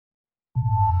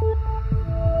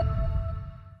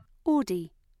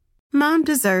Audi. Mom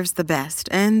deserves the best,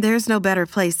 and there's no better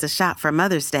place to shop for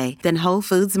Mother's Day than Whole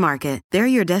Foods Market. They're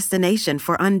your destination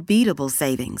for unbeatable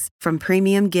savings, from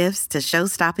premium gifts to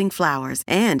show-stopping flowers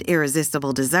and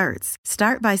irresistible desserts.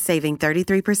 Start by saving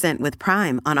 33% with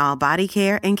Prime on all body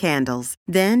care and candles.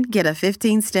 Then get a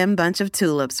 15-stem bunch of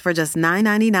tulips for just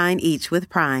 $9.99 each with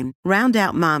Prime. Round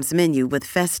out Mom's menu with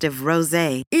festive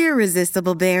rosé,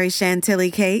 irresistible berry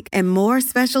chantilly cake, and more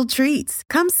special treats.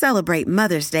 Come celebrate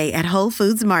Mother's Day at Whole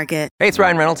Foods Market. Hey, it's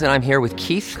Ryan Reynolds, and I'm here with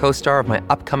Keith, co-star of my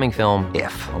upcoming film,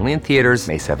 If, only in theaters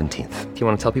May 17th. Do you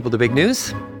want to tell people the big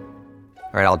news?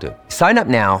 All right, I'll do it. Sign up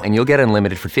now and you'll get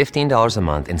unlimited for $15 a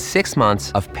month and 6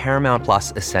 months of Paramount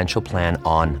Plus Essential Plan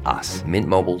on us.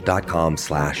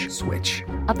 MintMobile.com/switch.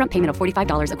 Upfront payment of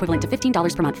 $45 equivalent to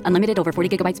 $15 per month. Unlimited over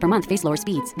 40 gigabytes per month. Face lower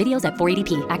speeds. Videos at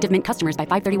 480p. Active Mint customers by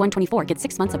 531.24 get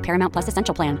 6 months of Paramount Plus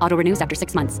Essential Plan. Auto renews after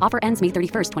 6 months. Offer ends May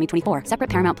 31st, 2024. Separate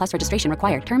Paramount Plus registration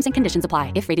required. Terms and conditions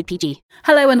apply if rated PG.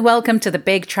 Hello and welcome to the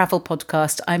Big Travel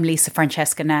Podcast. I'm Lisa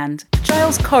Francesca Nand.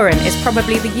 Giles Coren is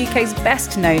probably the UK's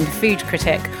best known food critic,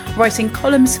 writing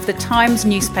columns for the Times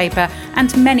newspaper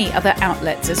and many other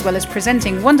outlets, as well as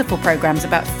presenting wonderful programmes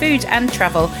about food and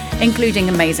travel, including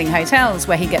amazing hotels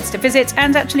where he gets to visit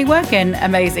and actually work in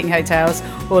amazing hotels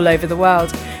all over the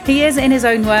world. He is, in his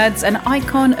own words, an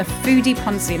icon of foodie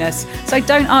ponciness, so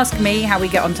don't ask me how we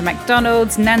get onto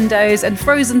McDonald's, Nando's and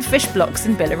frozen fish blocks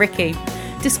in Billericay.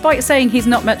 Despite saying he's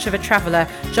not much of a traveller,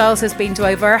 Giles has been to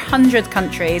over 100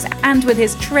 countries and with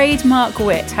his trademark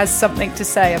wit has something to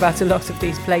say about a lot of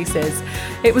these places.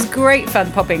 It was great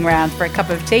fun popping round for a cup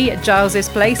of tea at Giles's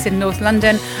place in North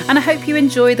London, and I hope you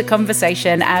enjoy the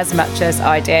conversation as much as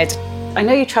I did. I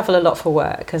know you travel a lot for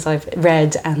work, as I've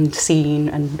read and seen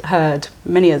and heard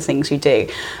many of the things you do,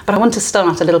 but I want to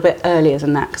start a little bit earlier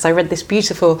than that, because I read this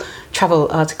beautiful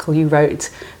travel article you wrote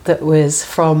that was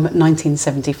from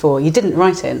 1974. You didn't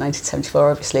write it in 1974,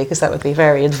 obviously, because that would be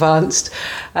very advanced.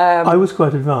 I was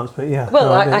quite advanced, but yeah.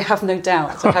 Well, I have no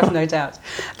doubt. I have no doubt.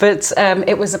 But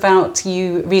it was about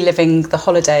you reliving the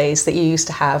holidays that you used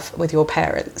to have with your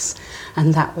parents.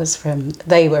 And that was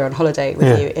they were on holiday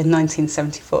with you in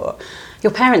 1974.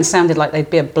 Your parents sounded like they'd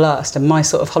be a blast and my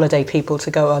sort of holiday people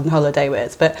to go on holiday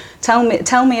with. But tell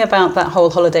me about that whole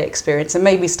holiday experience, and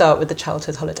maybe start with the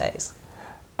childhood holidays.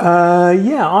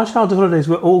 Our childhood holidays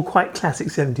were all quite classic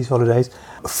 70s holidays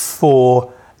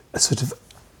for a sort of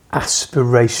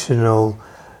aspirational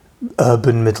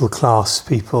urban middle class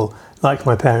people like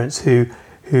my parents who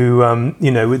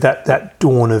with that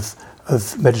dawn of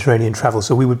Mediterranean travel.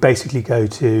 So we would basically go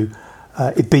to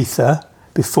Ibiza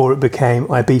before it became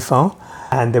Ibiza,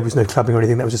 and there was no clubbing or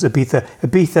anything. That was just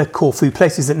Ibiza, Corfu,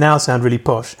 places that now sound really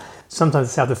posh. Sometimes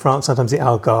the south of France, sometimes the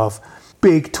Algarve.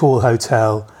 Big, tall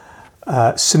hotel,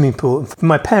 swimming pool. For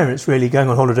my parents, really, going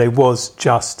on holiday was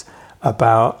just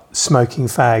about smoking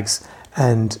fags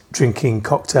and drinking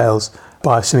cocktails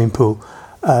by a swimming pool,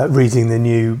 reading the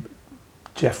new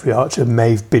Jeffrey Archer,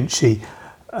 Maeve Binchy,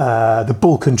 the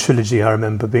Balkan trilogy. I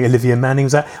remember being Olivia Manning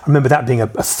was that. I remember that being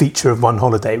a feature of one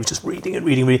holiday. It was just reading.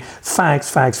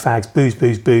 Fags, booze.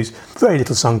 Very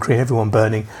little sun cream, everyone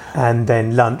burning, and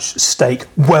then lunch, steak,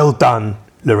 well done,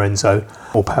 Lorenzo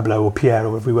or Pablo or Pierre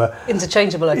or wherever we were.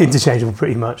 Interchangeable,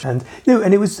 pretty much. And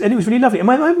and it was really lovely. And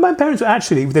my parents were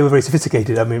they were very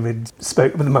sophisticated. I mean,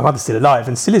 my mother's still alive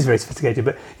and still is very sophisticated,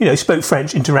 but spoke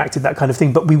French, interacted, that kind of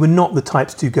thing. But we were not the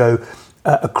types to go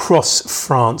across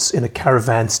France in a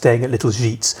caravan staying at little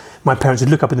gîtes. My parents would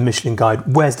look up in the Michelin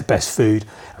guide, where's the best food?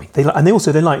 I mean, they liked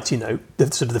the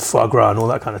sort of the foie gras and all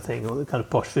that kind of thing, all the kind of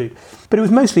posh food. But it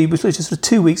was just sort of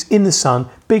 2 weeks in the sun,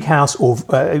 big house or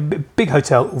big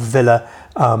hotel or villa,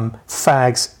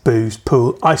 fags, booze,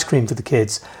 pool, ice cream for the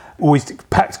kids. Always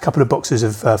packed a couple of boxes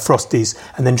of Frosties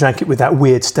and then drank it with that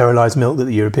weird sterilised milk that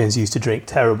the Europeans used to drink.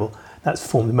 Terrible. That's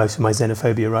formed most of my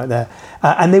xenophobia right there.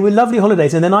 And they were lovely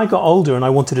holidays. And then I got older and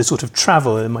I wanted to sort of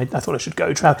travel. And I thought I should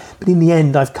go travel. But in the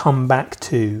end, I've come back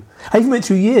to... I even went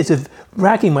through years of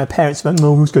ragging my parents about,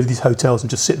 let's go to these hotels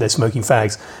and just sit there smoking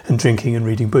fags and drinking and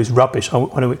reading books. Rubbish.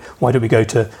 Why don't we go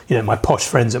to, my posh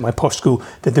friends at my posh school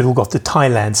that they'd all got to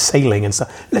Thailand sailing and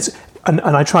stuff. And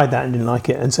I tried that and didn't like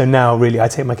it. And so now, really, I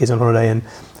take my kids on holiday and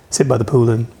sit by the pool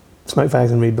and smoke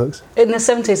fags and read books. In the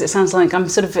 70s, it sounds like I'm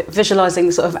sort of visualising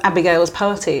sort of Abigail's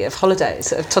party of holidays,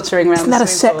 sort of tottering around. Isn't that a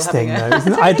sex thing, though?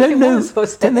 I don't know.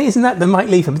 Isn't that the Mike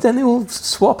Leatham? But don't they all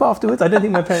swap afterwards? I don't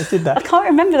think my parents did that. I can't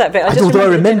remember that bit. I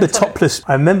remember topless.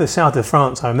 I remember south of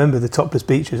France. I remember the topless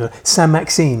beaches.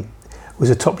 Saint-Maxime was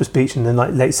a topless beach in the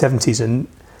late 70s, and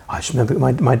I just remember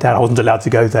my dad. I wasn't allowed to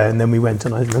go there, and then we went,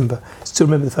 and I still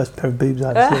remember the first pair of boobs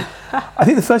I ever saw. I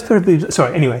think the first pair of boobs.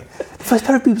 Sorry. Anyway, the first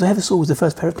pair of boobs I ever saw was the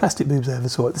first pair of plastic boobs I ever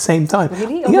saw at the same time.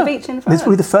 Really? On the beach in France? This was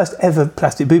probably the first ever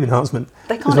plastic boob enhancement.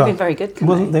 They can't have been very good, can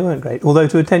they? They weren't great. Although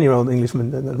to a 10-year-old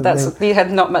Englishman... You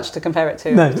had not much to compare it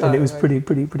to. No, and it was pretty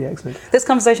excellent. This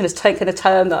conversation has taken a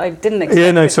turn that I didn't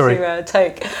expect to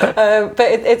take. But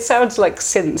it sounds like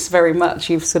since very much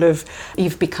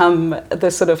you've become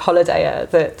the sort of holidayer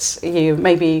that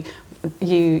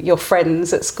your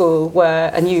friends at school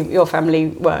were, and your family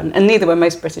weren't, and neither were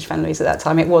most British families at that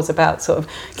time. It was about sort of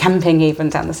camping even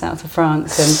down the south of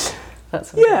France and that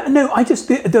sort of thing. I just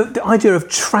the idea of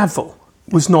travel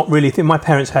was not really a thing. My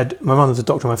mum was a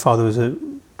doctor, my father was a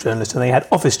journalist, and they had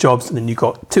office jobs, and then you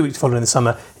got 2 weeks following the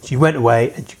summer, and you went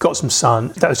away and you got some sun.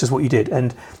 That was just what you did,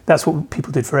 and that's what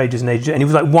people did for ages and ages. And it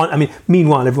was like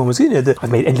meanwhile everyone was,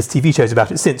 I've made endless TV shows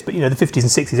about it since, but the 50s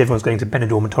and 60s, everyone's going to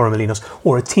Benidorm and Torremolinos,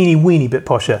 or a teeny weeny bit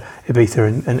posher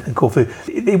Ibiza and Corfu.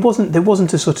 There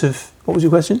wasn't a sort of, what was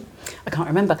your question? I can't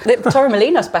remember.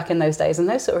 Torremolinos back in those days, and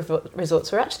those sort of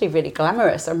resorts were actually really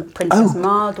glamorous. Princess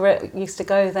Margaret used to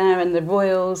go there, and the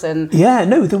royals, and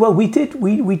we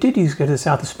did used to go to the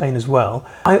south of Spain as well.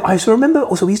 I remember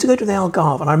also we used to go to the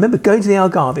Algarve, and I remember going to the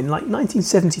Algarve in like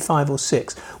 1975 or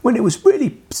 6 when it was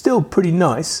really still pretty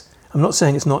nice. I'm not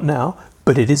saying it's not now,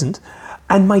 but it isn't.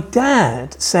 And my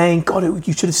dad saying, God,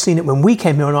 you should have seen it when we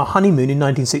came here on our honeymoon in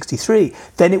 1963.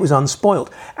 Then it was unspoiled.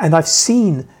 And I've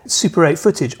seen Super 8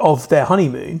 footage of their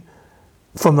honeymoon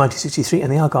from 1963, and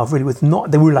the Algarve really was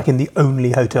not, they were like in the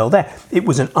only hotel there. It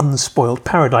was an unspoiled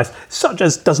paradise, such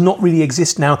as does not really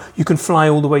exist now. You can fly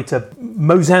all the way to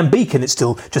Mozambique and it's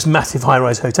still just massive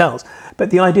high-rise hotels.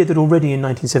 But the idea that already in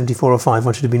 1974 or 5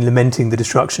 one should have been lamenting the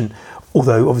destruction,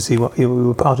 although obviously we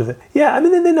were part of it. Yeah, I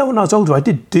mean, then when I was older, I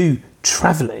did do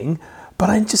travelling, but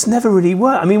I just never really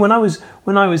worked. I mean, when I was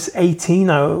 17,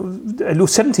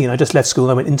 I just left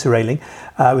school. I went interrailing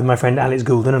with my friend Alex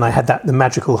Goulden, and I had the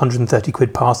magical 130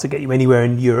 quid pass to get you anywhere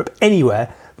in Europe,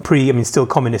 anywhere, still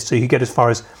communist, so you could get as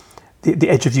far as the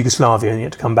edge of Yugoslavia and you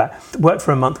had to come back. Worked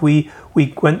for a month. We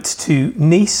went to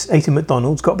Nice, ate in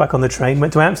McDonald's, got back on the train,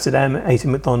 went to Amsterdam, ate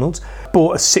in McDonald's,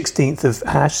 bought a 16th of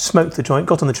hash, smoked the joint,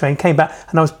 got on the train, came back,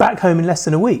 and I was back home in less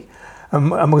than a week.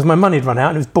 Because my money had run out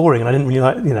and it was boring, and I didn't really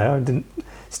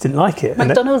didn't like it.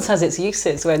 McDonald's has its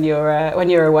uses when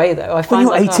you're away, though. I find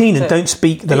when you're 18 and don't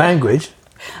speak the language.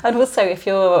 And also, if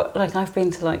you're I've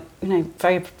been to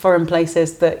very foreign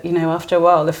places that after a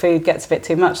while the food gets a bit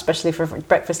too much, especially for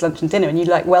breakfast, lunch, and dinner. And you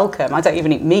welcome. I don't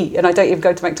even eat meat, and I don't even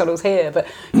go to McDonald's here. But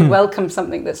you welcome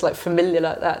something that's familiar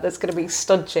like that. That's going to be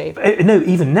stodgy. No,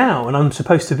 even now, and I'm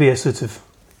supposed to be a sort of,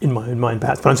 in my own mind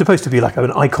perhaps, but I'm supposed to be like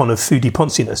an icon of foodie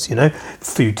ponciness,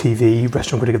 food TV,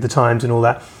 restaurant critic of the Times and all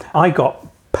that. I got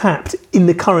papped in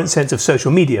the current sense of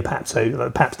social media papped, so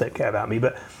paps don't care about me,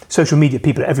 but social media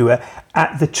people are everywhere.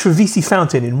 At the Treviso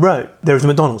Fountain in Rome, there is a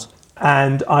McDonald's,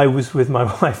 and I was with my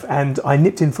wife, and I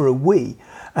nipped in for a wee,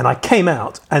 and I came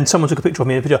out, and someone took a picture of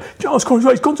me in a picture. Giles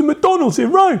Coren's gone to McDonald's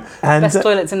in Rome. And best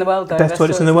toilets in the world, though. Best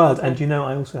toilets in the world. And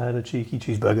I also had a cheeky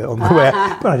cheeseburger on my way,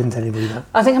 but I didn't tell anybody that.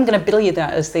 I think I'm going to bill you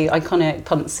that as the iconic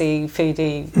poncy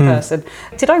foodie person.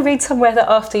 Did I read somewhere that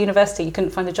after university you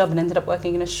couldn't find a job and ended up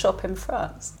working in a shop in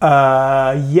France?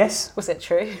 Yes. Was it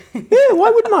true? Yeah, why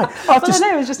wouldn't I?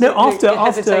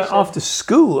 After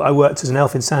school, I worked as an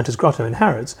elf in Santa's Grotto in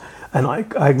Harrods. And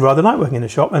I rather like working in a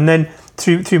shop. And then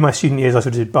through my student years, I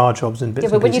sort of did bar jobs and bits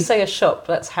and pieces. Yeah, but when you say a shop,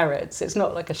 that's Harrods. It's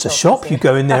not like a shop. It's a shop. You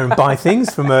go in there and buy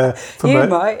things from a...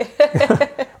 might.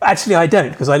 Actually, I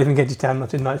don't, because I live in Kentish Town,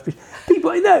 not in Knightsbridge.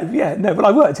 People, but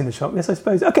I worked in a shop, yes, I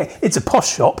suppose. Okay, it's a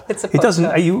posh shop. It's a posh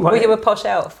shop. Were you a posh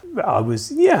elf? I was,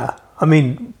 yeah. I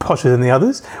mean, posher than the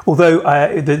others. Although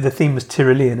the theme was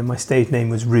Tyrolean and my stage name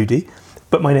was Rudy.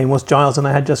 But my name was Giles, and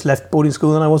I had just left boarding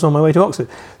school and I was on my way to Oxford.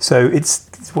 So it's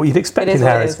what you'd expect in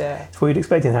Harrods. It's what you'd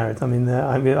expect in Harrods. I mean,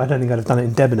 I don't think I'd have done it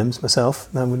in Debenhams myself.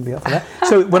 I wouldn't be up for that.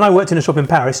 So when I worked in a shop in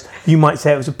Paris, you might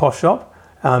say it was a posh shop.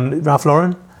 Ralph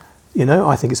Lauren,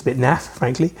 I think it's a bit naff,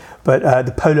 frankly. But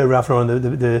the Polo Ralph Lauren,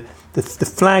 the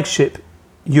flagship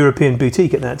European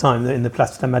boutique at that time, in the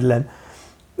Place de Madeleine.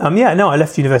 I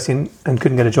left university and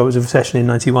couldn't get a job. It was a recession in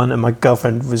 91, and my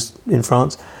girlfriend was in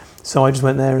France. So I just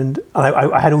went there, and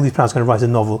I had all these plans to write a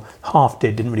novel. Half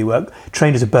didn't really work.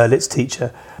 Trained as a Berlitz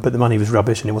teacher, but the money was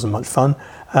rubbish and it wasn't much fun.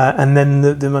 And then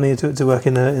the money to work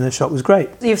in a shop was great.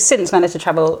 You've since managed to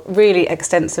travel really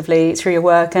extensively through your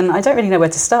work, and I don't really know where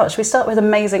to start. Should we start with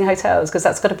amazing hotels? Because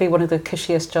that's got to be one of the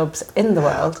cushiest jobs in the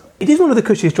world. It is one of the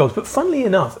cushiest jobs, but funnily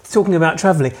enough, talking about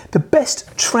travelling, the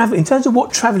best travel, in terms of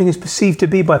what travelling is perceived to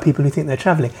be by people who think they're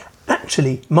travelling,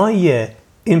 actually, my year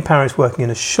in Paris working in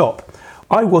a shop,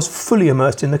 I was fully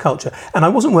immersed in the culture, and I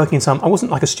wasn't working I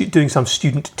wasn't like doing some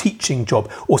student teaching job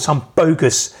or some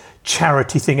bogus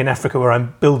charity thing in Africa where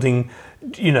I'm building,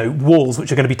 walls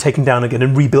which are going to be taken down again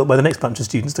and rebuilt by the next bunch of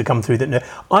students to come through that know.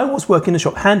 I was working in the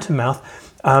shop hand to mouth,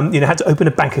 had to open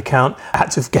a bank account, had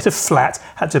to get a flat,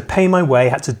 had to pay my way,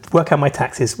 had to work out my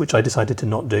taxes, which I decided to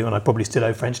not do, and I probably still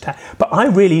owe French tax. But I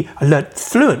learnt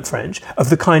fluent French of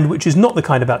the kind which is not the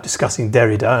kind about discussing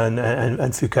Derrida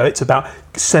and Foucault. It's about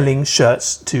selling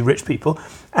shirts to rich people.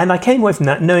 And I came away from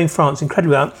that knowing France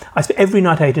incredibly well. I spent every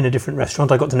night I ate in a different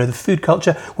restaurant. I got to know the food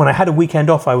culture. When I had a weekend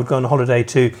off, I would go on a holiday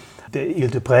to the Ile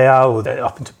de Bréa or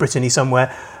up into Brittany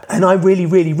somewhere. And I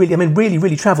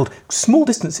really travelled small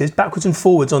distances backwards and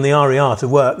forwards on the RER to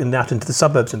work and out into the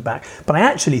suburbs and back. But I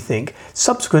actually think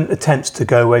subsequent attempts to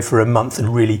go away for a month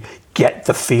and really get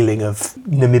the feeling of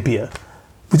Namibia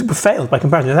failed by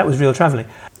comparison. That was real travelling.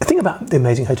 The thing about the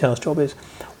Amazing Hotels job is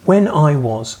when I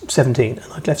was 17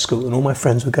 and I'd left school and all my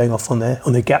friends were going off on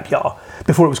their gap year,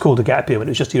 before it was called a gap year, when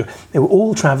it was just, they were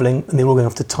all travelling and they were all going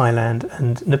off to Thailand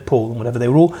and Nepal and whatever. They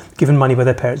were all given money by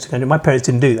their parents to go. My parents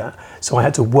didn't do that, so I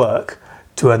had to work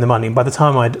to earn the money. And by the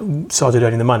time I'd started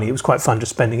earning the money, it was quite fun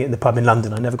just spending it in the pub in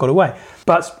London. I never got away.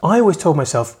 But I always told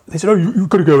myself, they said, you've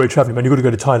got to go away travelling, man. You've got to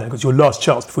go to Thailand because it's your last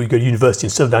chance before you go to university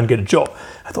and settle down and get a job.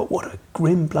 I thought, what a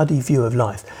grim bloody view of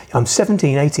life. I'm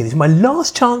 17, 18. This is my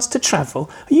last chance to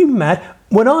travel. Are you mad?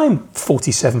 When I'm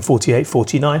 47, 48,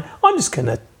 49, I'm just going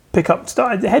to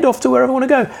head off to wherever I want to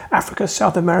go. Africa,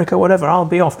 South America, whatever, I'll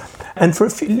be off. And for a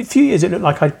few years, it looked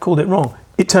like I'd called it wrong.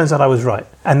 It turns out I was right.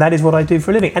 And that is what I do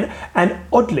for a living. And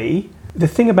oddly, the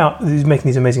thing about making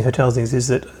these amazing hotels things is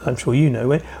that, I'm sure you know,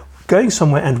 when going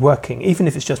somewhere and working, even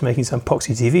if it's just making some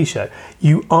poxy TV show,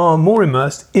 you are more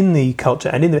immersed in the culture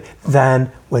and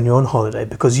than when you're on holiday,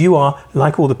 because you are,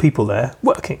 like all the people there,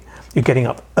 working. You're getting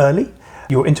up early.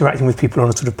 You're interacting with people on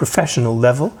a sort of professional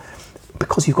level.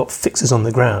 Because you've got fixers on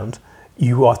the ground,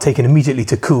 you are taken immediately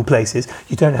to cool places.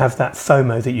 You don't have that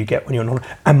FOMO that you get when you're on holiday.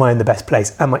 Am I in the best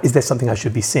place? Is there something I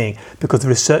should be seeing? Because the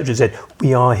researchers said,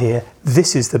 we are here.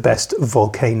 This is the best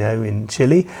volcano in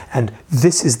Chile, and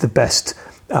this is the best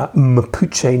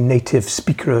Mapuche native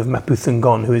speaker of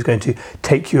Mapudungun who is going to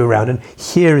take you around. And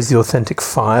here is the authentic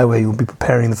fire where you'll be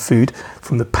preparing the food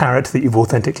from the parrot that you've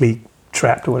authentically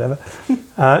trapped or whatever.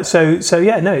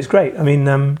 It's great. I mean,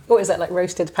 what is that, like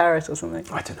roasted parrot or something?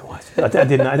 I don't know why. I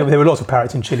didn't. There were lots of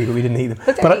parrots in Chile, but we didn't eat them.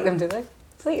 They don't eat them, do they? No.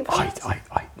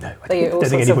 They eat all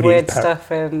sorts of weird stuff,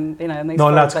 and in these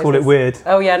not allowed to call it weird.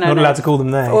 Oh yeah, no, not allowed to call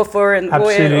them there. Or foreign,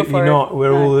 absolutely or not.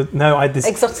 We're all this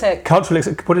exotic cultural.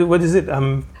 What is it?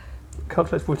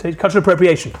 Cultural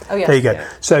appropriation. Oh yeah. There you go.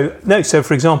 Yeah. So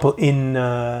for example, in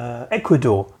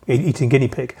Ecuador, eating guinea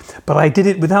pig, but I did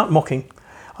it without mocking.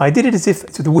 I did it as if,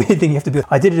 it's the weird thing you have to do,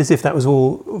 I did it as if that was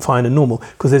all fine and normal,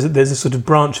 because there's a sort of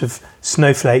branch of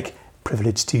snowflake,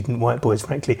 privileged student white boys,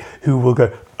 frankly, who will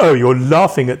go, oh, you're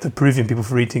laughing at the Peruvian people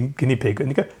for eating guinea pig. And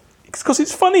you go, it's because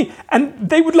it's funny. And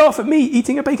they would laugh at me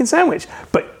eating a bacon sandwich.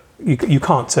 But you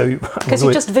can't, so... Because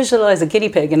you just visualise a guinea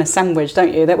pig in a sandwich,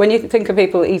 don't you? That when you think of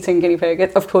people eating guinea pig,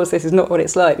 of course this is not what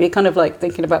it's like. You're kind of like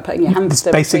thinking about putting your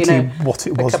hamster between what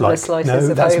it was like. No,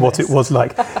 that's what it was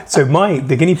like. So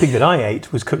the guinea pig that I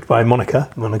ate was cooked by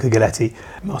Monica Galetti,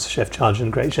 MasterChef charge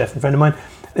and great chef and friend of mine.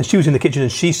 And she was in the kitchen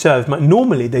and she served,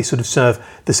 normally they sort of serve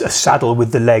a saddle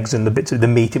with the legs and the bits of the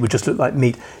meat, it would just look like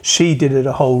meat. She did it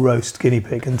a whole roast guinea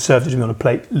pig and served it to me on a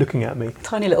plate looking at me.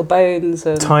 Tiny little bones.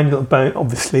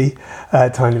 Obviously,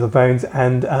 tiny little bones.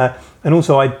 And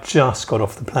also I just got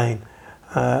off the plane.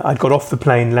 I'd got off the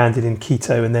plane, landed in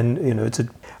Quito, and then,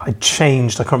 I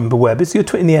changed, I can't remember where, but you're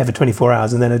in the air for 24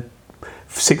 hours and then a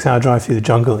 6-hour drive through the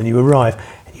jungle and you arrive.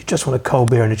 You just want a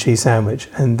cold beer and a cheese sandwich,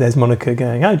 and there's Monica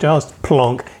going, "Oh, Giles,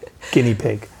 plonk, guinea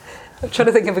pig." I'm trying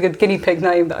to think of a good guinea pig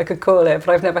name that I could call it, but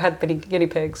I've never had many guinea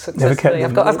pigs successfully.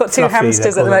 I've got two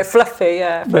hamsters at the moment, Fluffy,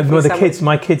 yeah. But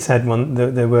my kids had one.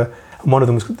 One of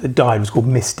them that died was called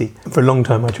Misty. For a long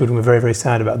time, my children were very, very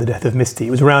sad about the death of Misty.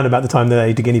 It was around about the time that they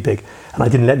ate a guinea pig, and I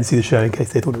didn't let them see the show in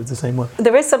case they thought it was the same one.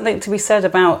 There is something to be said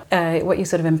about what you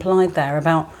sort of implied there,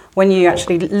 about when you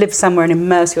actually live somewhere and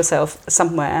immerse yourself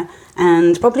somewhere,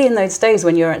 and probably in those days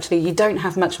when you don't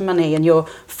have much money and you're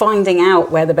finding out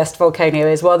where the best volcano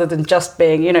is rather than just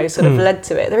being, sort of led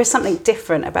to it. There is something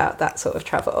different about that sort of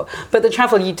travel. But the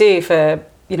travel you do for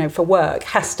work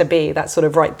has to be that sort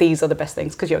of, right, these are the best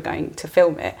things because you're going to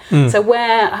film it. So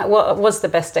what was the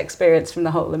best experience from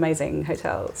the whole Amazing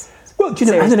Hotels? Well,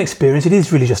 as an experience, it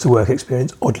is really just a work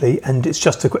experience, oddly, and it's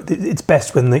it's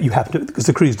best when you happen to, because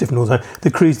the crew's different all the time.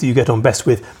 The crews that you get on best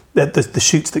with, the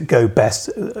shoots that go best,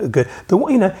 good.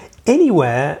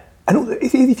 Anywhere, and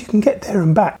if you can get there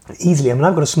and back easily. I mean,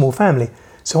 I've got a small family,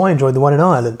 so I enjoyed the one in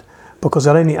Ireland, because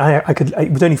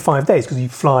it was only 5 days because you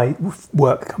fly,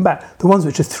 work, come back. The ones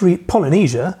which are 3,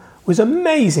 Polynesia was an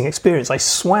amazing experience. I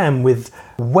swam with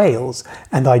whales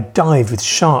and I dived with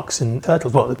sharks and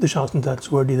turtles. Well, the sharks and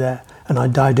turtles were already there and I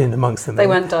dived in amongst them. They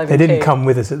weren't diving. They didn't come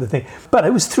with us at the thing. But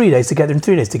it was 3 days to get there and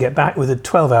 3 days to get back with a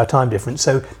 12-hour time difference.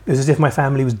 So it was as if my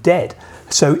family was dead.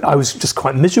 So I was just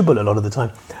quite miserable a lot of the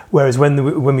time. Whereas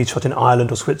when we shot in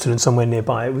Ireland or Switzerland, somewhere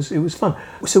nearby, it was fun.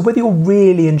 So whether you're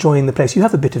really enjoying the place, you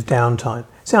have a bit of downtime.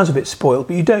 Sounds a bit spoiled,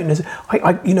 but you don't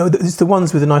necessarily. It's the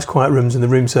ones with the nice quiet rooms and the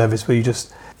room service where you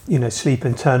just sleep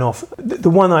and turn off. The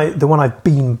one I've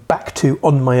been back to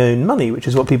on my own money, which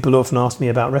is what people often ask me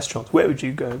about restaurants. Where would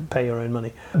you go and pay your own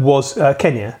money? Was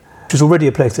Kenya, which was already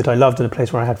a place that I loved and a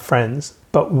place where I had friends.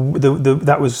 But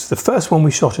that was the first one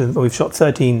we shot in. We've shot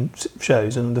 13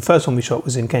 shows, and the first one we shot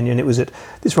was in Kenya, and it was at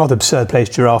this rather absurd place,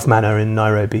 Giraffe Manor in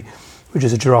Nairobi, which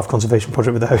is a giraffe conservation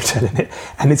project with a hotel in it,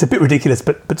 and it's a bit ridiculous,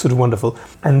 but sort of wonderful.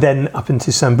 And then up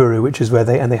into Samburu, which is where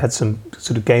they had some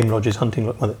sort of game lodges, hunting.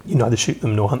 Well, you neither shoot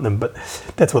them nor hunt them, but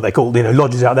that's what they're called,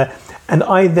 lodges out there. And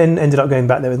I then ended up going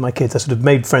back there with my kids. I sort of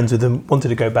made friends with them, wanted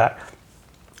to go back.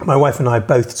 My wife and I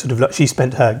both she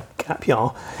spent her gap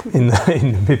year in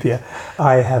Namibia.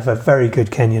 I have a very good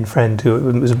Kenyan friend who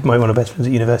was one of my best friends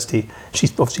at university. She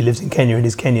obviously lives in Kenya and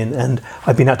is Kenyan, and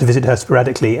I've been out to visit her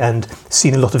sporadically and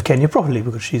seen a lot of Kenya properly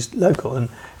because she's local and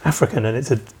African, and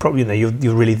it's probably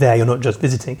you're really there. You're not just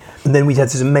visiting. And then we had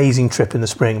this amazing trip in the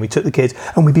spring. We took the kids,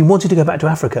 and we've been wanting to go back to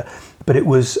Africa, but it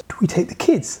was, do we take the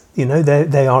kids? Were at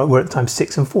the time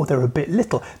 6 and 4. They're a bit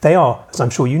little. They are, as I'm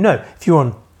sure you know, if you're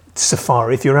on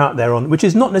safari, if you're out there which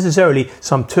is not necessarily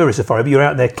some tourist safari, but you're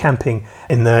out there camping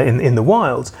in the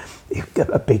wilds,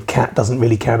 a big cat doesn't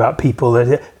really care about people.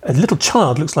 A little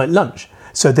child looks like lunch.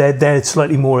 So they're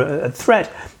slightly more a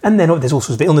threat. And then there's all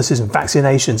sorts of illnesses and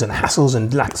vaccinations and hassles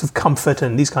and lacks of comfort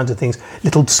and these kinds of things,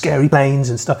 little scary planes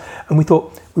and stuff. And we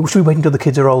thought, should we wait until the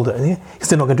kids are older? Because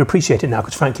they're not going to appreciate it now,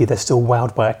 because frankly, they're still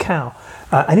wowed by a cow.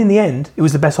 And in the end, it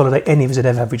was the best holiday any of us had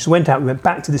ever had. We just went out, we went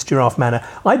back to this giraffe manor.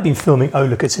 I'd been filming, oh,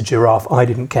 look, it's a giraffe. I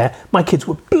didn't care. My kids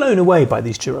were blown away by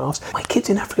these giraffes. My kids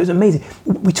in Africa, it was amazing.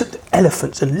 We took the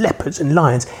elephants and leopards and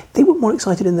lions. They were more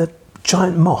excited in the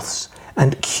giant moths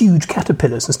and huge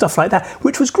caterpillars and stuff like that,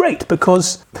 which was great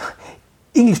because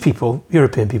English people,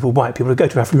 European people, white people, go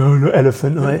to Africa, oh, no,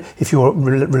 elephant. Right? If you're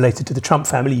related to the Trump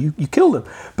family, you kill them.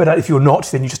 But if you're not,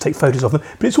 then you just take photos of them.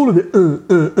 But it's all a bit,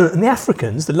 And the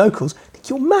Africans, the locals, think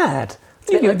you're mad.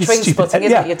 It's like train spotting,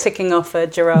 isn't it? You're ticking off a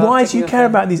giraffe. Why do you care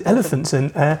about these elephants?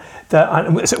 And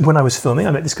so when I was filming,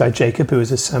 I met this guy, Jacob, who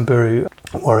was a Samburu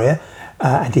warrior.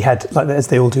 And he had, like as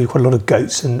they all do, quite a lot of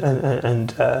goats and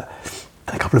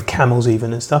a couple of camels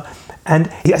even and stuff. And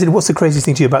I said, what's the craziest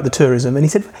thing to you about the tourism? And he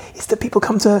said, it's that people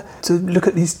come to look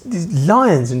at these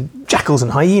lions and jackals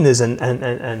and hyenas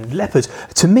and leopards.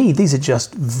 To me, these are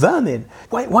just vermin.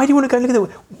 Why do you want to go and look at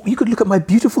them? You could look at my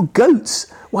beautiful goats.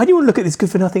 Why do you want to look at this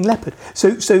good-for-nothing leopard? So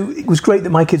it was great that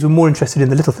my kids were more interested in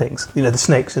the little things, the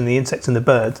snakes and the insects and the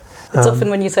birds. It's often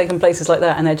when you take them places like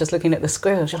that and they're just looking at the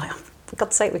squirrels, you're like, for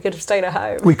God's sake, we could have stayed at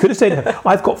home. We could have stayed at home.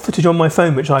 I've got footage on my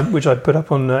phone, which I put up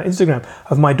on Instagram,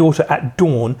 of my daughter at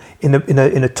dawn in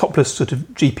a topless sort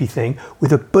of jeepy thing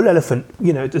with a bull elephant,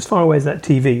 as far away as that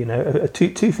TV,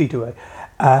 2 feet away.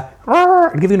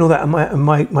 Giving all that, and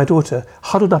my daughter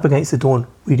huddled up against the dawn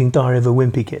reading Diary of a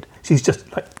Wimpy Kid. She's just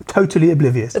totally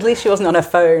oblivious. At least she wasn't on her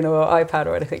phone or iPad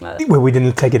or anything like that. Well, we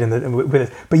didn't take it with us.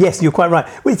 But yes, you're quite right.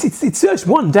 Well, it's just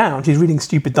one down. She's reading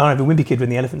stupid Diary of a Wimpy Kid when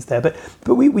the elephant's there. But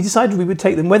we decided we would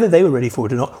take them, whether they were ready for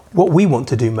it or not. What we want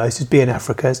to do most is be in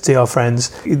Africa, see our friends,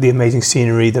 the amazing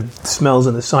scenery, the smells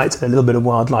and the sights, and a little bit of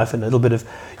wildlife and a little bit of,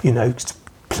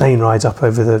 plane rides up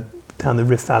over down the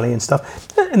Rift Valley and stuff,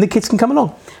 and the kids can come along.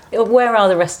 Where are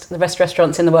the best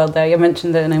restaurants in the world, though? You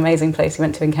mentioned an amazing place you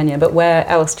went to in Kenya, but where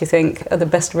else do you think are the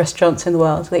best restaurants in the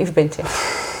world that you've been to?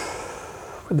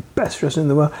 The best restaurant in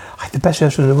the world? The best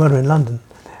restaurant in the world are in London.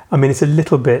 I mean, it's a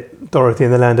little bit Dorothy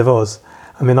in the Land of Oz.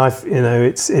 I mean,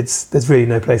 there's really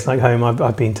no place like home.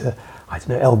 I've been to,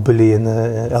 El Bulli and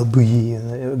El Bouilly,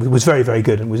 and it was very, very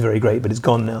good and was very great, but it's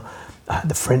gone now.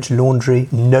 The French Laundry,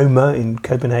 Noma in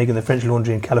Copenhagen, the French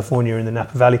Laundry in California in the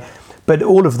Napa Valley. But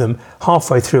all of them,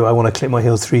 halfway through, I want to click my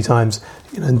heels 3 times,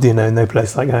 no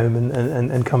place like home,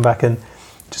 and come back and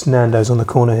just Nando's on the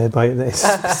corner here.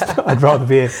 I'd rather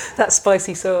be in. That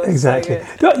spicy sauce. Exactly.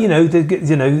 But,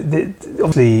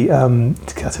 obviously,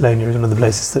 Catalonia is one of the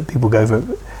places that people go for,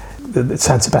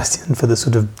 San Sebastian for the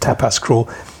sort of tapas crawl.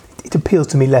 It appeals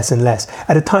to me less and less.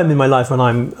 At a time in my life when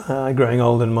I'm growing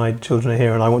old and my children are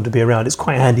here and I want to be around, it's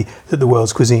quite handy that the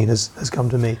world's cuisine has come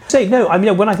to me.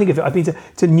 When I think of it, I've been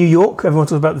to New York. Everyone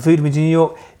talks about the food. I've been to New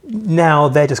York. now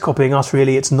they're just copying us,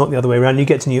 really. It's not the other way around. You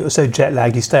get to New York, so jet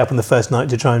lagged, you stay up on the first night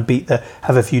to try and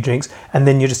have a few drinks, and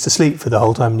then you're just asleep for the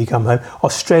whole time when you come home.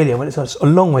 Australia, when it's a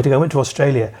long way to go, I went to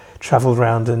Australia, travelled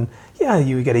around, and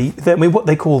you get to eat. I mean, what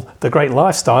they call the great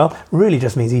lifestyle really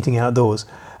just means eating outdoors.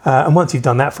 And once you've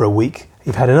done that for a week,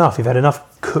 you've had enough. You've had enough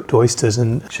cooked oysters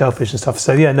and shellfish and stuff.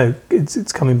 So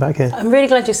it's coming back here. I'm really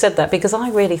glad you said that, because I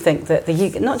really think that the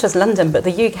UK, not just London, but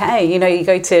the UK, you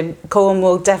go to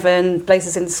Cornwall, Devon,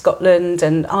 places in Scotland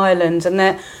and Ireland,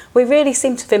 and we really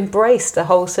seem to have embraced the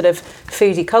whole sort of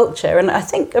foodie culture. And I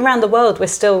think around the world we're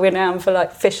still renowned for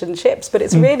like fish and chips, but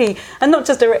it's really, and not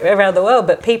just around the world,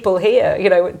 but people here,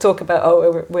 talk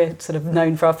about, we're sort of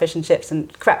known for our fish and chips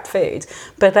and crap food.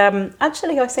 But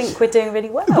actually I think we're doing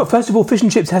really well. But first of all, fish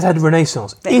and chips has had a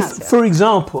renaissance. For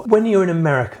example, when you're in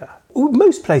America,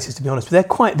 most places, to be honest, they're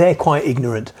quite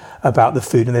ignorant about the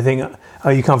food, and they think, oh,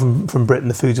 you come from Britain,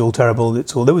 the food's all terrible.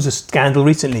 There was a scandal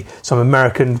recently. Some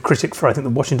American critic for, I think, the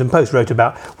Washington Post wrote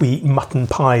about, we eat mutton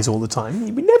pies all the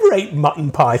time. We never ate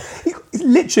mutton pie. He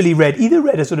literally either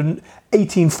read a sort of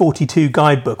 1842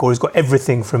 guidebook, or has got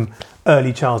everything from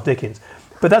early Charles Dickens.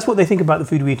 But that's what they think about the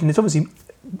food we eat, and it's obviously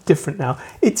different now.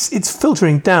 It's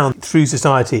filtering down through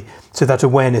society to that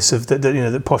awareness of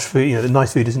that posh food, the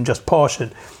nice food isn't just posh,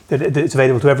 and that it's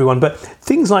available to everyone. But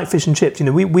things like fish and chips,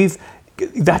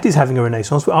 that is having a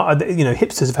renaissance.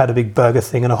 Hipsters have had a big burger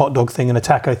thing and a hot dog thing and a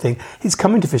taco thing. It's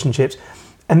coming to fish and chips.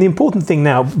 And the important thing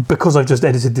now, because I've just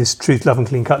edited this Truth, Love and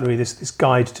Clean Cutlery, this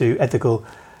guide to ethical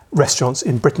restaurants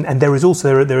in Britain, and there is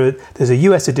also there's a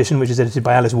US edition which is edited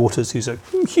by Alice Waters, who's a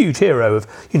huge hero of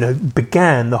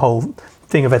began the whole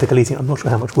thing of ethical eating. I'm not sure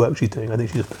how much work she's doing. I think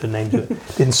she just put her name to it.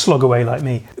 Didn't slog away like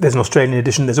me. There's an Australian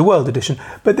edition, there's a world edition,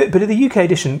 but the UK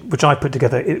edition, which I put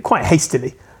together quite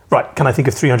hastily. Right, can I think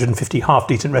of 350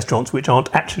 half-decent restaurants which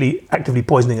aren't actually actively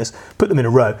poisoning us? Put them in a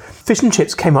row. Fish and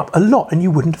chips came up a lot, and you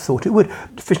wouldn't have thought it would.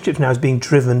 Fish and chips now is being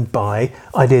driven by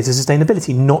ideas of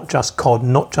sustainability, not just cod,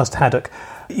 not just haddock.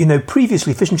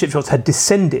 Previously fish and chip shops had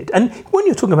descended. And when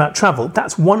you're talking about travel,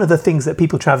 that's one of the things that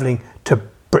people travelling to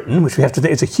Britain, which we have to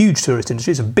think, it's a huge tourist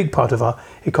industry, it's a big part of our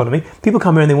economy. People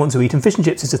come here and they want to eat, and fish and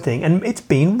chips is a thing, and it's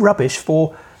been rubbish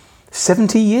for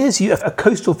 70 years. A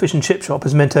coastal fish and chip shop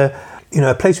has meant a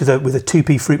place with a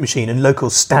 2p fruit machine and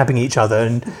locals stabbing each other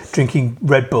and drinking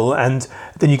Red Bull, and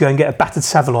then you go and get a battered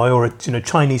saveloy or a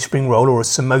Chinese spring roll or a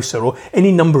samosa or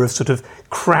any number of sort of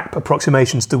crap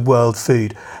approximations to world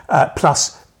food,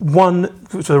 plus one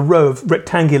sort of row of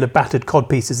rectangular battered cod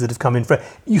pieces that have come in.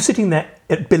 You're sitting there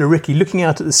at Billericay looking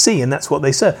out at the sea, and that's what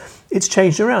they serve. It's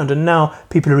changed around, and now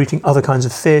people are eating other kinds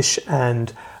of fish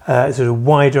and sort of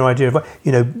wider idea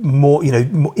of more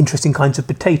interesting kinds of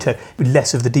potato,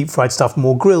 less of the deep fried stuff,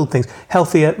 more grilled things,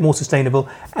 healthier, more sustainable,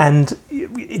 and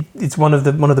it's one of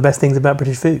the best things about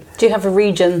British food. Do you have a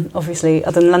region, obviously,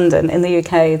 other than London, in the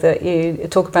UK that you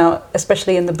talk about,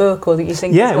 especially in the book, or that you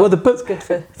think the book's good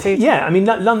for food? Yeah, I mean,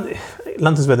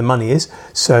 London's where the money is,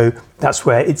 so that's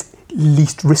where it's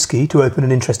least risky to open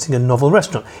an interesting and novel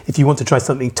restaurant. If you want to try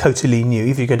something totally new,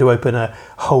 if you're going to open a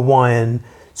Hawaiian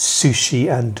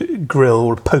sushi and grill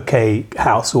or poke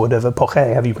house or whatever, poke,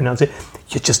 however you pronounce it,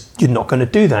 you're not going to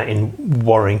do that in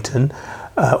Warrington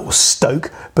or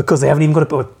Stoke, because they haven't even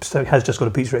got Stoke has just got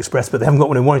a Pizza Express, but they haven't got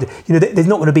one in Warrington. There's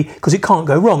not going to be, because it can't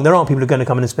go wrong. There aren't people who are going to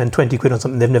come in and spend 20 quid on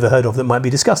something they've never heard of that might be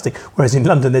disgusting. Whereas in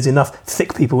London, there's enough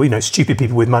thick people, stupid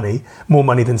people with money, more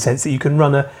money than sense, that you can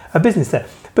run a business there.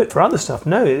 But for other stuff,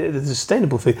 no, there's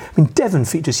sustainable food. I mean, Devon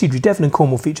features hugely. Devon and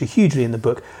Cornwall feature hugely in the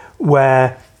book,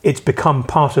 where it's become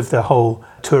part of the whole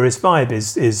tourist vibe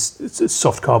is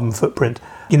soft carbon footprint.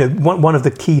 One of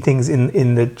the key things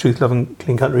in the Truth, Love and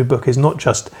Clean Cutlery book is not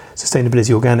just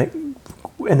sustainability, organic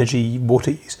energy, water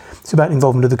use. It's about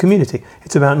involvement of the community.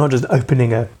 It's about not just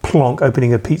opening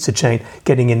a pizza chain,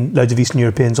 getting in loads of Eastern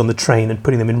Europeans on the train and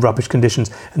putting them in rubbish conditions,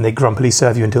 and they grumpily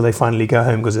serve you until they finally go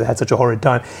home because they had such a horrid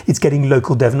time. It's getting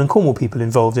local Devon and Cornwall people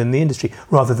involved in the industry,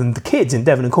 rather than the kids in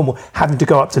Devon and Cornwall having to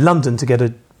go up to London to get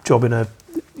a job in a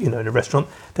restaurant.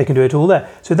 They can do it all there.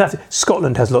 So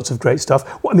Scotland has lots of great stuff.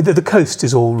 The coast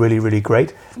is all really, really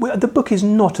great. The book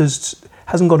hasn't got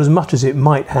as much as it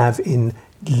might have in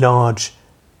large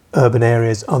urban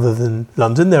areas other than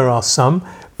London. There are some,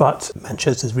 but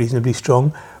Manchester's reasonably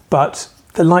strong. But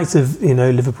the likes of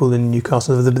Liverpool and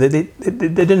Newcastle,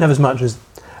 they don't have as much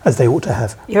as they ought to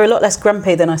have. You're a lot less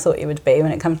grumpy than I thought you would be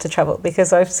when it comes to travel,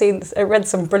 because I read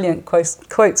some brilliant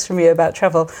quotes from you about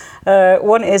travel.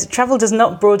 One is, travel does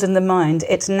not broaden the mind,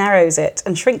 it narrows it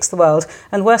and shrinks the world,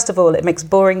 and worst of all, it makes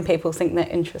boring people think they're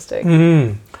interesting.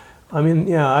 Mm-hmm. I mean,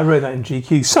 yeah, I wrote that in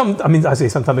GQ. I say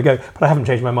some time ago, but I haven't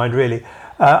changed my mind really.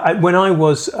 When I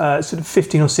was sort of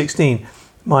 15 or 16,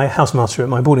 my housemaster at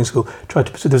my boarding school tried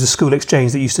to. So there was a school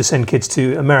exchange that used to send kids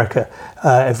to America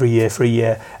every year for a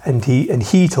year, and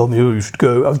he told me, "Oh, you should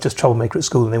go." I was just a troublemaker at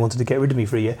school, and they wanted to get rid of me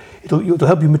for a year. It'll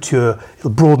help you mature.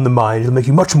 It'll broaden the mind. It'll make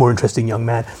you much more interesting young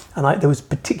man. And there were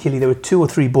 2 or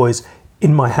 3 boys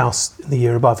in my house in the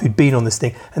year above who'd been on this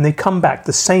thing, and they'd come back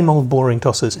the same old boring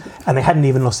tossers, and they hadn't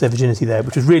even lost their virginity there,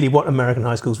 which was really what American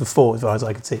high schools were for, as far as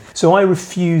I could see. So I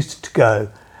refused to go,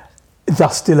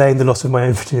 thus delaying the loss of my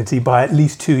own virginity by at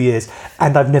least 2 years,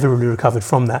 and I've never really recovered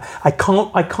from that. I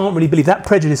can't really believe that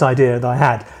prejudice idea that I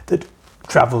had, that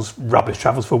travel's rubbish,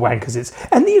 travel's for wankers.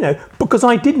 Because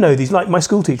I did know these, like my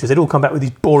school teachers, they'd all come back with these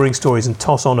boring stories and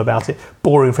toss on about it,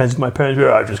 boring friends with my parents,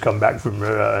 I've just come back from...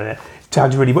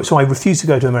 sounds really much. So I refused to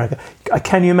go to America.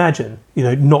 Can you imagine,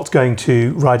 not going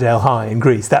to Rydale High in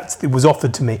Greece? It was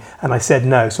offered to me, and I said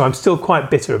no. So I'm still quite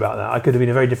bitter about that. I could have been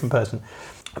a very different person.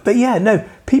 But yeah, no,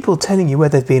 people telling you where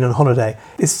they've been on holiday,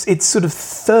 it's sort of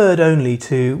second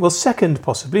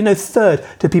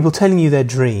to people telling you their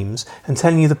dreams and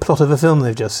telling you the plot of a film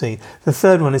they've just seen. The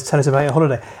third one is tell us about your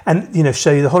holiday and,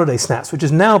 show you the holiday snaps, which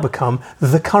has now become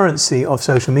the currency of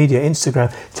social media,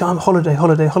 Instagram. I'm holiday.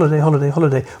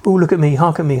 Oh, look at me,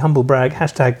 hark at me, humble brag,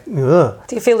 hashtag. Ugh.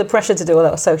 Do you feel the pressure to do all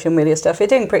that social media stuff? You're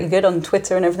doing pretty good on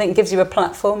Twitter and everything. It gives you a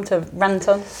platform to rant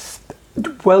on.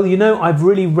 Well, I've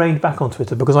really reined back on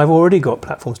Twitter because I've already got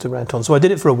platforms to rant on. So I did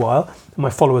it for a while, and my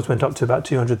followers went up to about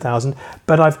 200,000.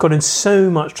 But I've got in so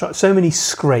many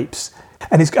scrapes,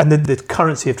 and the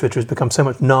currency of Twitter has become so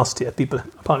much nastier. People are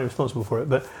partly responsible for it,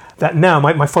 but that now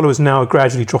my followers now are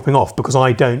gradually dropping off because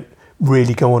I don't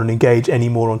really go on and engage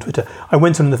anymore on Twitter. I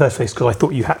went on in the first place because I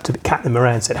thought you had to cat them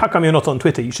around and said, "How come you're not on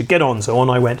Twitter? You should get on." So on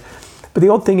I went. But the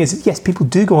odd thing is, yes, people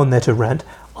do go on there to rant.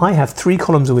 I have 3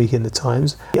 columns a week in the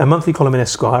Times, a monthly column in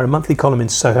Esquire, a monthly column in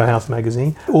Soho House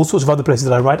magazine, all sorts of other places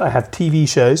that I write. I have TV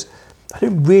shows. I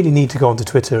don't really need to go onto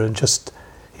Twitter and just,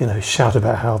 shout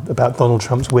about Donald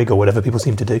Trump's wig or whatever people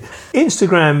seem to do.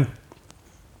 Instagram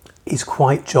is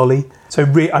quite jolly. So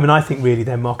I think really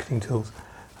they're marketing tools.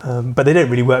 But they don't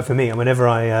really work for me. And whenever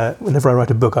I write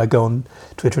a book, I go on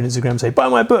Twitter and Instagram and say, "Buy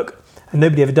my book." And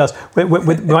nobody ever does.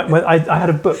 I had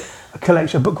a book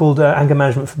called Anger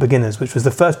Management for Beginners, which was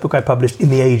the first book I published in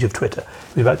the age of Twitter.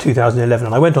 It was about 2011,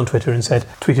 and I went on Twitter and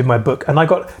tweeted my book, and I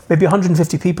got maybe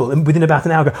 150 people, and within about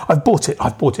an hour go, I've bought it.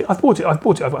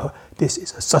 This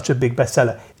is such a big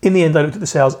bestseller. In the end, I looked at the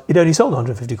sales, it only sold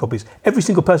 150 copies. Every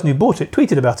single person who bought it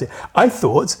tweeted about it. I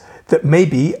thought that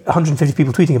maybe 150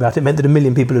 people tweeting about it meant that 1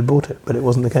 million people had bought it, but it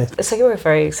wasn't the case. So you're a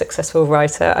very successful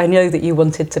writer. I know that you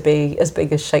wanted to be as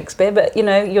big as Shakespeare, but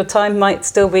your time might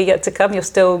still be yet to come.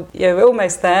 You're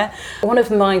almost there. One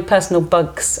of my personal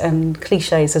bugs and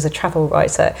cliches as a travel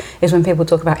writer is when people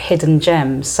talk about hidden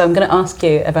gems. So I'm going to ask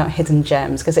you about hidden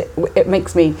gems because it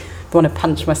makes me want to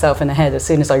punch myself in the head as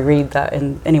soon as I read that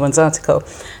in anyone's article.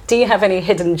 Do you have any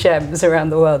hidden gems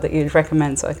around the world that you'd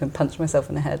recommend so I can punch myself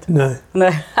in the head? No.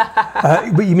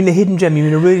 But you mean a hidden gem? You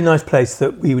mean a really nice place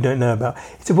that we don't know about?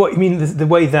 What you mean the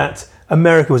way that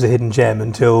America was a hidden gem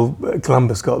until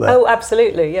Columbus got there? Oh,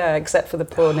 absolutely, yeah, except for the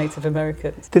poor Native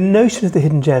Americans. The notion of the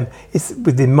hidden gem is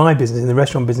within my business, in the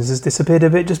restaurant business, has disappeared a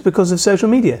bit just because of social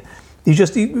media.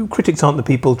 Critics aren't the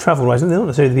people, travel writers, they're not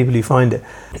necessarily the people who find it.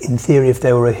 In theory, if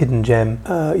there were a hidden gem,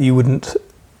 you wouldn't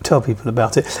tell people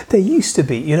about it. There used to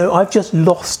be, I've just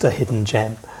lost a hidden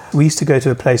gem. We used to go to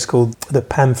a place called the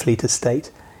Pamfleet Estate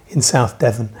in South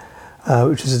Devon,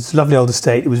 which is this lovely old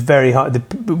estate. It was very hard,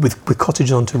 with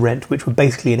cottages on to rent, which were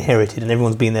basically inherited, and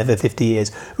everyone's been there for 50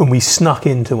 years. And we snuck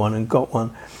into one and got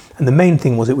one. And the main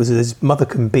thing was it was this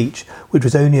Mothercombe Beach, which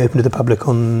was only open to the public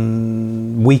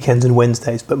on weekends and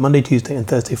Wednesdays, but Monday, Tuesday and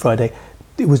Thursday, Friday,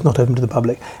 it was not open to the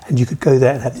public. And you could go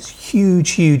there and have this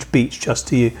huge, huge beach just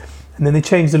to you. And then they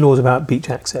changed the laws about beach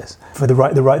access. For the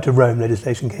right to roam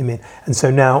legislation came in. And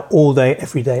so now all day,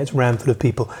 every day, it's rammed full of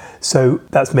people. So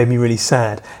that's made me really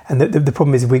sad. And the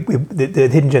problem is the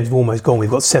hidden gems have almost gone. We've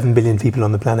got 7 billion people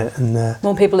on the planet. And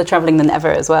more people are travelling than ever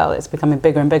as well. It's becoming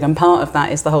bigger and bigger. And part of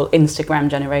that is the whole Instagram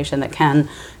generation that can,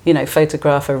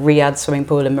 photograph a Riyadh swimming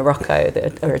pool in Morocco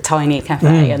or a tiny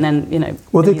cafe. And then,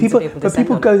 well,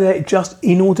 people go there just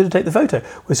in order to take the photo.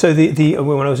 So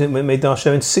when I was made our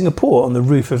show in Singapore on the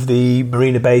roof of the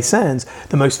Marina Bay Sands,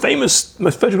 the most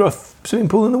photographed swimming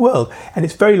pool in the world, and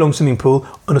it's a very long swimming pool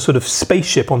on a sort of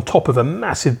spaceship on top of a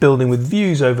massive building with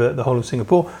views over the whole of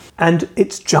Singapore, and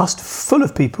it's just full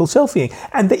of people selfieing,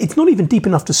 and it's not even deep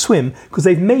enough to swim because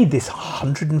they've made this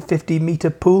 150 metre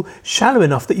pool shallow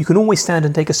enough that you can always stand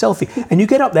and take a selfie, and you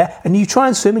get up there and you try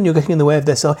and swim and you're getting in the way of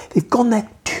their selfie. They've gone there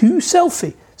to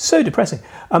selfie. So depressing.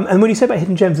 And when you say about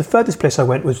hidden gems, the furthest place I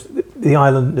went was the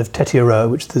island of Tetiaroa,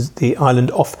 which is the island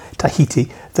off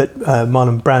Tahiti that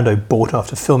Marlon Brando bought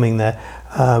after filming there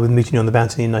with Mutiny on the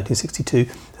Bounty in 1962.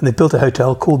 And they built a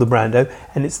hotel called the Brando,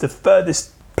 and it's the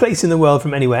furthest place in the world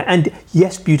from anywhere. And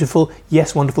yes, beautiful,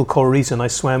 yes, wonderful coral reefs, and I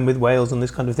swam with whales and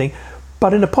this kind of thing.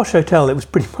 But in a posh hotel, it was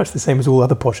pretty much the same as all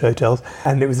other posh hotels.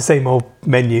 And it was the same old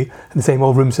menu, and the same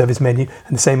old room service menu,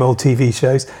 and the same old TV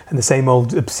shows, and the same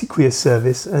old obsequious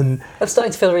service. And I'm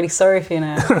starting to feel really sorry for you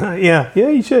now. yeah,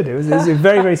 you should. It was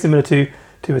very, very similar to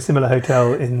a similar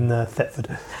hotel in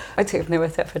Thetford. I don't know where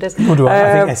Thetford is. Or do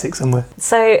I think Essex somewhere.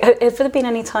 So have there been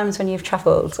any times when you've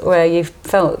travelled where you've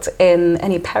felt in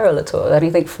any peril at all?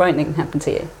 Anything frightening happened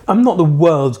to you? I'm not the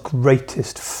world's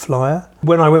greatest flyer.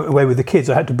 When I went away with the kids,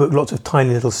 I had to book lots of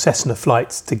tiny little Cessna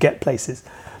flights to get places.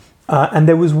 And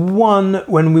there was one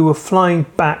when we were flying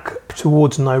back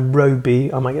towards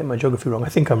Nairobi. I might get my geography wrong. I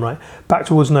think I'm right. Back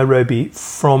towards Nairobi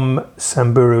from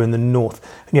Samburu in the north.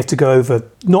 And you have to go over,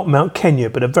 not Mount Kenya,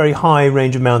 but a very high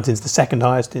range of mountains, the second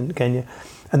highest in Kenya.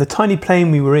 And the tiny plane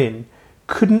we were in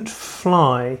couldn't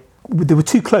fly. They were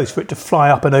too close for it to fly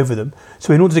up and over them.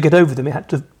 So in order to get over them, it had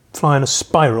to fly in a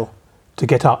spiral to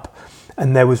get up.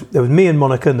 And there was me and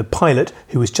Monica and the pilot,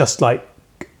 who was just like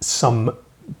some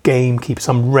gamekeeper,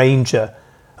 some ranger.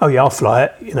 Oh yeah, I'll fly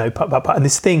it, and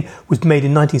this thing was made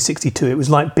in 1962. It was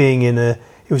like being it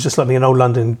was just like being an old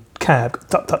London cab,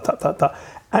 tut, tut, tut, tut, tut.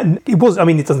 And it was,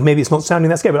 it doesn't, maybe it's not sounding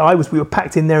that scary, but we were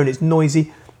packed in there and it's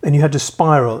noisy, and you had to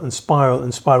spiral and spiral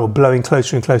and spiral, blowing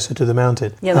closer and closer to the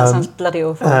mountain. Yeah, that sounds bloody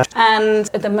awful. And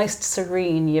the most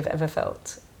serene you've ever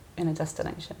felt in a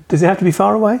destination? Does it have to be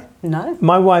far away? No.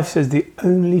 My wife says the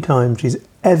only time she's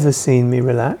ever seen me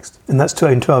relaxed, and that's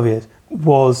in 12 years,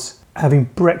 was having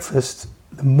breakfast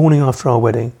the morning after our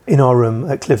wedding in our room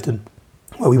at Clifton,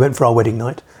 where we went for our wedding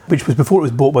night, which was before it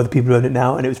was bought by the people who own it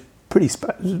now, and it was pretty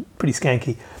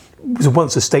skanky. It was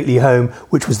once a stately home,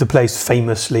 which was the place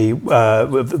famously,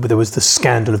 there was the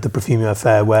scandal of the Perfumeur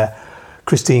affair, where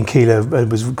Christine Keeler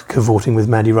was cavorting with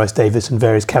Mandy Rice-Davis and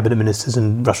various cabinet ministers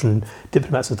and Russian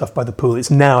diplomats and stuff by the pool.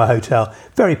 It's now a hotel,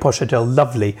 very posh hotel,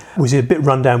 lovely. It was a bit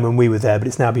run down when we were there, but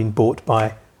it's now been bought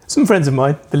by some friends of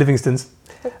mine, the Livingstons,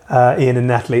 Ian and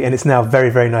Natalie, and it's now very,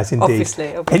 very nice indeed.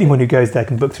 Obviously. Anyone who goes there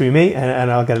can book through me, and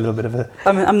I'll get a little bit of a...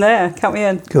 I'm there, count me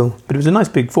in. Cool. But it was a nice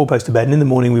big four-poster bed, and in the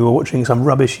morning we were watching some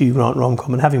rubbish Hugh Grant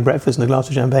rom-com and having breakfast and a glass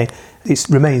of champagne. It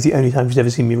remains the only time she's ever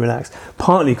seen me relaxed,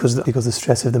 partly because the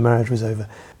stress of the marriage was over.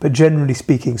 But generally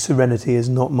speaking, serenity is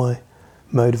not my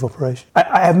mode of operation.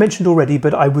 I have mentioned already,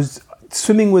 but I was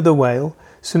swimming with a whale,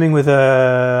 swimming with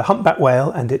a humpback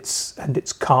whale and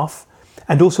its calf,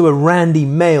 and also a randy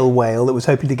male whale that was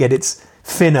hoping to get its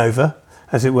fin over,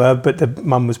 as it were, but the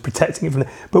mum was protecting it from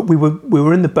But we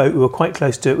were in the boat, we were quite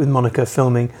close to it with Monica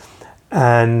filming,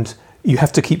 and you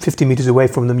have to keep 50 metres away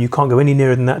from them. You can't go any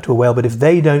nearer than that to a whale, but if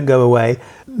they don't go away,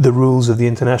 the rules of the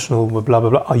international blah, blah,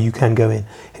 blah, you can go in.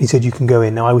 And he said you can go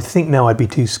in. Now, I would think now I'd be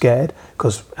too scared,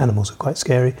 because animals are quite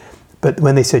scary, but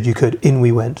when they said you could, in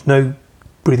we went. No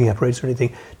breathing apparatus or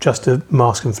anything, just a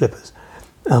mask and flippers.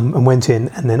 And went in,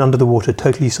 and then under the water,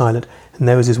 totally silent, and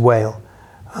there was this whale,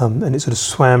 and it sort of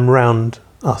swam round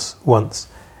us once,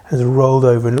 and it rolled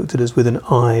over and looked at us with an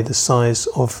eye the size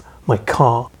of my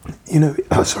car.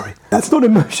 Sorry, that's not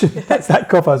emotion, that's that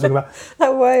cough I was talking about.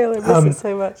 That whale, I miss it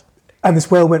so much. And this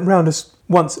whale went round us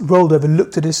once, rolled over,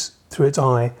 looked at us through its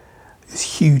eye,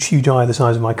 this huge, huge eye the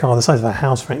size of my car, the size of a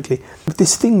house, frankly. But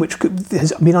this thing which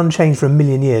has been unchanged for a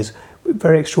million years,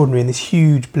 very extraordinary, in this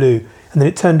huge blue. And then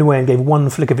it turned away and gave one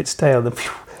flick of its tail, then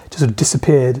just sort of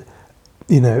disappeared,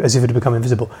 as if it had become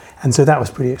invisible. And so that was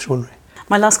pretty extraordinary.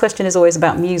 My last question is always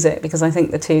about music, because I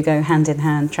think the two go hand in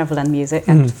hand, travel and music,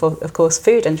 and of course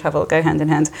food and travel go hand in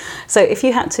hand. So if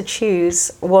you had to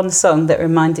choose one song that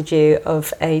reminded you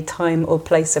of a time or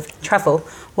place of travel,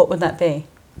 what would that be?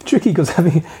 Tricky, because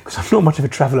I'm not much of a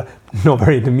traveller, not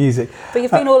very into music. But you've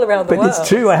been all around the world. But it's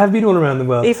true, I have been all around the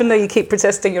world. Even though you keep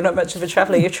protesting you're not much of a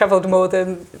traveller, you've travelled more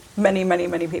than many, many,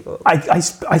 many people. I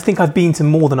think I've been to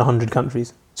more than 100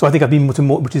 countries. So I think I've been to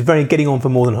more, which is getting on for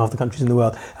more than half the countries in the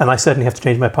world. And I certainly have to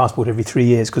change my passport every 3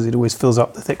 years because it always fills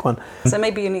up the thick one. So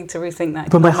maybe you need to rethink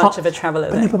that. But much of a traveller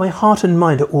then. But my heart and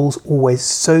mind are always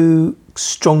so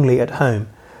strongly at home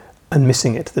and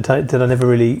missing it that I never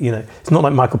really, it's not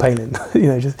like Michael Palin,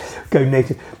 just go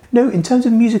native. No, in terms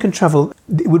of music and travel,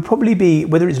 it would probably be,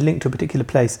 whether it's linked to a particular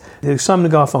place, the Simon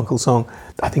 & Garfunkel song,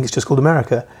 I think it's just called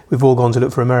America. We've all gone to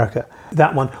look for America.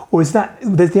 That one. Or is that,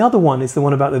 there's the other one, is the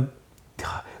one about the,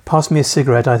 pass me a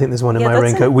cigarette, I think there's one in my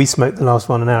raincoat. We smoked the last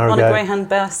one an hour ago. On a Greyhound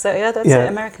bus, so that's it,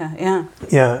 America, yeah.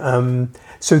 Yeah,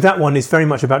 So that one is very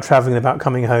much about travelling and about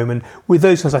coming home. And with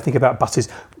those ones, I think about buses.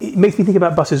 It makes me think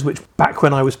about buses which, back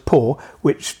when I was poor,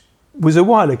 which was a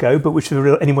while ago, but which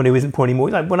for anyone who isn't poor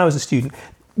anymore, like when I was a student,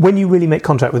 when you really make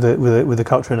contact with the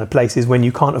culture in a place is when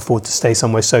you can't afford to stay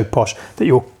somewhere so posh that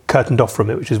you're curtained off from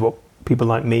it, which is what people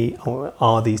like me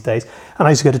are these days. And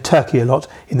I used to go to Turkey a lot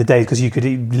in the days because you could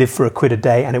live for £1 a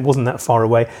day and it wasn't that far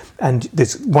away. And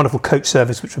this wonderful coach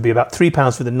service, which would be about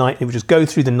 £3 for the night. It would just go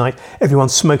through the night, everyone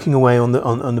smoking away on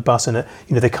the bus, and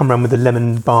they come around with a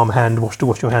lemon balm hand wash to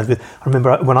wash your hands with. I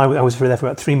remember when I was there for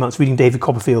about 3 months reading David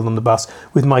Copperfield on the bus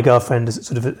with my girlfriend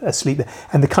sort of asleep there.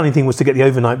 And the cunning thing was to get the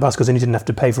overnight bus because then you didn't have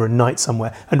to pay for a night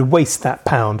somewhere and waste that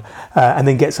 £1 and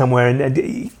then get somewhere and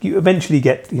you eventually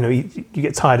get, you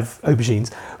get tired of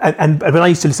aubergines. And when I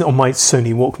used to listen on my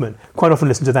Sony Walkman, quite often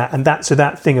listen to that. And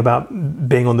that thing about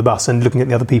being on the bus and looking at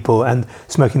the other people and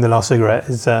smoking the last cigarette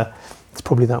is it's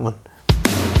probably that one.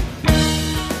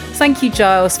 Thank you,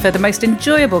 Giles, for the most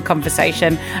enjoyable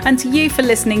conversation, and to you for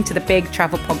listening to the Big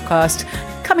Travel Podcast.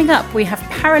 Coming up, we have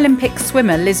Paralympic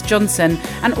swimmer Liz Johnson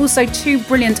and also 2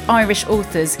 brilliant Irish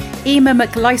authors, Emer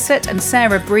McLysett and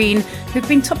Sarah Breen, who've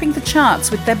been topping the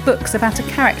charts with their books about a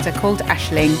character called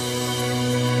Aisling.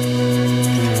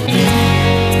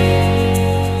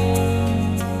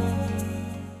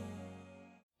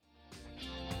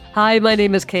 Hi, my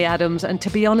name is Kay Adams, and to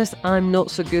be honest, I'm not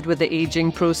so good with the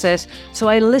ageing process, so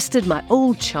I enlisted my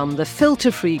old chum, the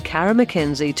filter-free Cara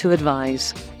McKenzie, to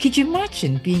advise. Could you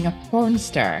imagine being a porn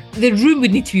star? The room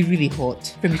would need to be really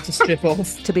hot for me to strip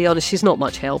off. To be honest, she's not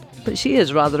much help, but she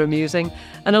is rather amusing.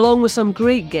 And along with some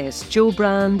great guests, Joe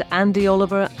Brand, Andy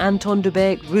Oliver, Anton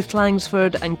Dubeck, Ruth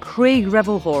Langsford and Craig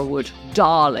Revel-Horwood,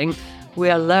 darling, we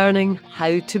are learning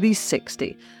how to be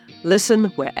 60. Listen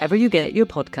wherever you get your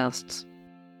podcasts.